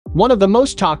One of the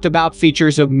most talked about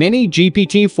features of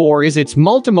Minigpt-4 is its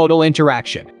multimodal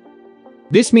interaction.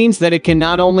 This means that it can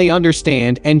not only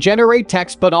understand and generate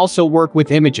text but also work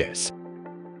with images.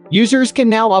 Users can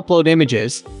now upload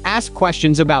images, ask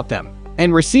questions about them,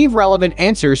 and receive relevant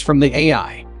answers from the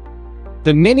AI.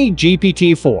 The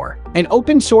Minigpt-4, an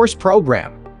open-source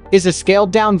program, is a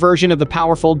scaled-down version of the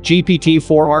powerful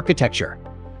GPT-4 architecture.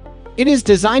 It is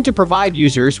designed to provide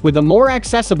users with a more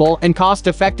accessible and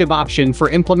cost-effective option for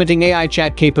implementing AI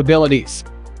chat capabilities.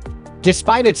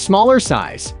 Despite its smaller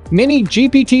size,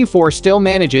 Minigpt-4 still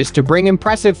manages to bring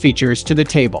impressive features to the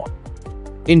table.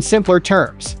 In simpler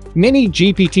terms,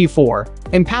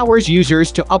 Minigpt-4 empowers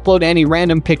users to upload any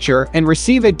random picture and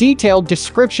receive a detailed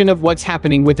description of what's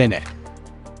happening within it.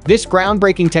 This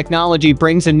groundbreaking technology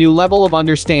brings a new level of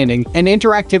understanding and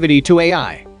interactivity to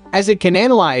AI, as it can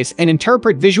analyze and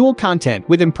interpret visual content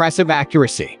with impressive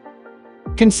accuracy.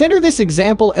 Consider this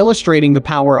example illustrating the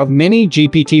power of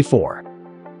Minigpt-4.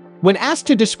 When asked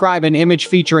to describe an image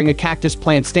featuring a cactus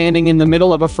plant standing in the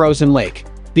middle of a frozen lake,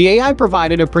 the AI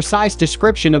provided a precise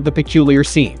description of the peculiar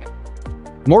scene.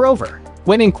 Moreover,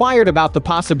 when inquired about the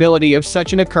possibility of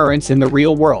such an occurrence in the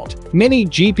real world,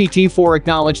 Minigpt-4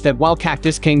 acknowledged that while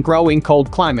cactus can grow in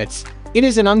cold climates, it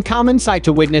is an uncommon sight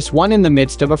to witness one in the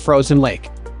midst of a frozen lake.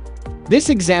 This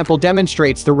example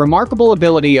demonstrates the remarkable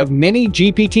ability of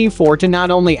Minigpt-4 to not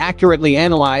only accurately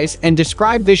analyze and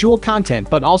describe visual content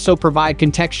but also provide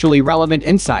contextually relevant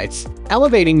insights,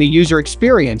 elevating the user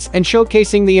experience and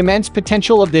showcasing the immense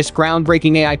potential of this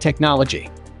groundbreaking AI technology.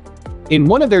 In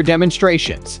one of their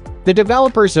demonstrations, the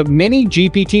developers of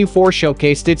Minigpt-4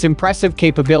 showcased its impressive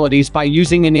capabilities by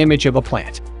using an image of a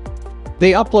plant.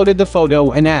 They uploaded the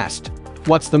photo and asked,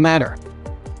 "What's the matter?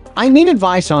 I need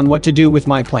advice on what to do with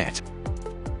my plant."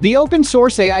 The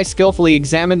open-source AI skillfully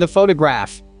examined the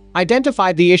photograph,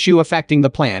 identified the issue affecting the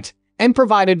plant, and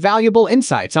provided valuable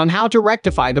insights on how to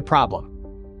rectify the problem.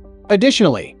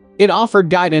 Additionally, it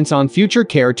offered guidance on future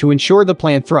care to ensure the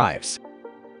plant thrives.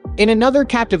 In another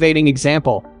captivating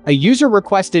example, a user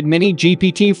requested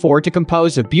Minigpt-4 to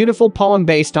compose a beautiful poem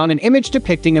based on an image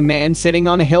depicting a man sitting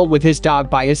on a hill with his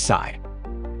dog by his side.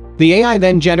 The AI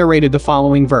then generated the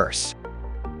following verse.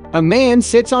 "A man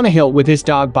sits on a hill with his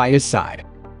dog by his side.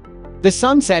 The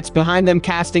sun sets behind them,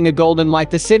 casting a golden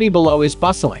light. The city below is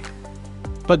bustling,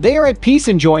 but they are at peace,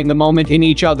 enjoying the moment in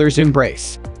each other's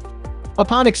embrace."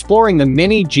 Upon exploring the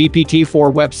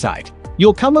Minigpt-4 website,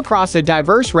 you'll come across a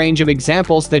diverse range of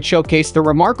examples that showcase the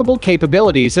remarkable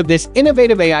capabilities of this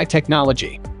innovative AI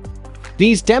technology.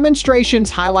 These demonstrations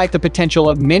highlight the potential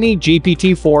of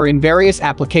Minigpt-4 in various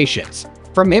applications,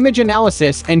 from image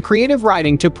analysis and creative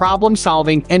writing to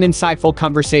problem-solving and insightful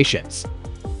conversations.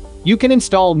 You can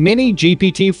install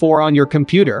Minigpt-4 on your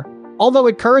computer, although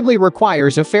it currently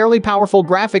requires a fairly powerful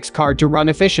graphics card to run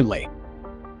efficiently.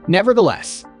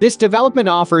 Nevertheless, this development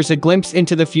offers a glimpse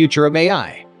into the future of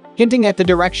AI, hinting at the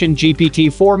direction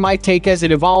GPT-4 might take as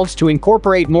it evolves to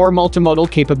incorporate more multimodal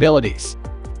capabilities.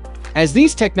 As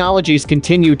these technologies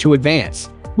continue to advance,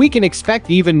 we can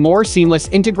expect even more seamless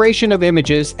integration of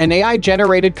images and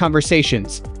AI-generated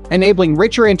conversations, enabling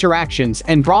richer interactions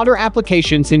and broader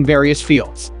applications in various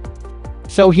fields.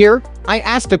 So here, I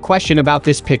asked a question about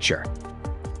this picture.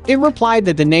 It replied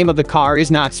that the name of the car is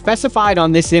not specified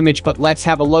on this image, but let's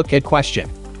have a look at question.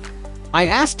 I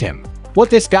asked him what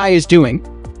this guy is doing.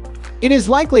 It is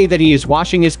likely that he is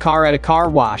washing his car at a car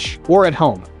wash or at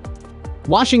home.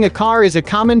 Washing a car is a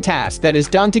common task that is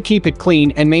done to keep it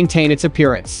clean and maintain its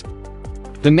appearance.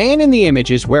 The man in the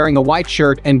image is wearing a white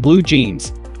shirt and blue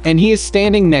jeans, and he is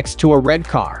standing next to a red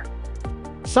car.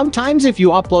 Sometimes if you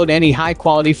upload any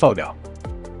high-quality photo,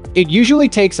 it usually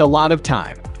takes a lot of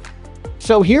time.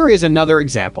 So here is another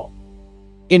example.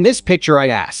 In this picture I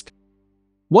asked,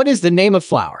 "What is the name of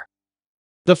flower?"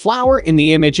 The flower in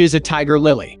the image is a tiger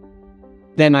lily.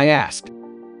 Then I asked,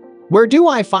 "Where do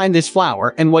I find this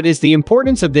flower and what is the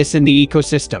importance of this in the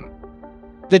ecosystem?"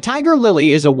 The tiger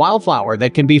lily is a wildflower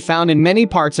that can be found in many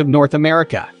parts of North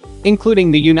America,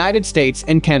 including the United States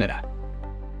and Canada.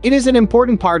 It is an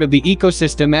important part of the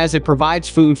ecosystem as it provides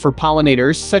food for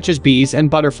pollinators such as bees and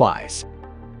butterflies.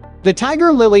 The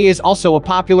tiger lily is also a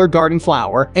popular garden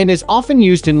flower and is often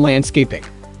used in landscaping.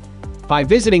 By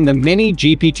visiting the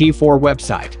Minigpt-4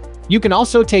 website, you can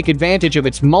also take advantage of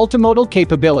its multimodal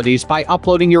capabilities by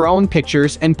uploading your own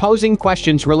pictures and posing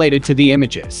questions related to the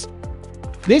images.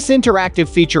 This interactive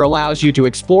feature allows you to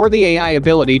explore the AI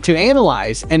ability to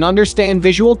analyze and understand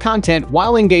visual content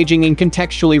while engaging in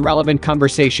contextually relevant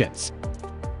conversations.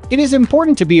 It is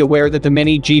important to be aware that the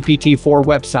Minigpt-4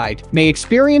 website may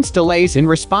experience delays in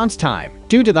response time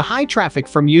due to the high traffic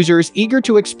from users eager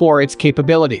to explore its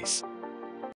capabilities.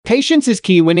 Patience is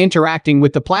key when interacting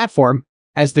with the platform,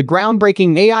 as the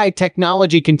groundbreaking AI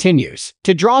technology continues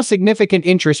to draw significant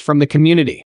interest from the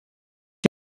community.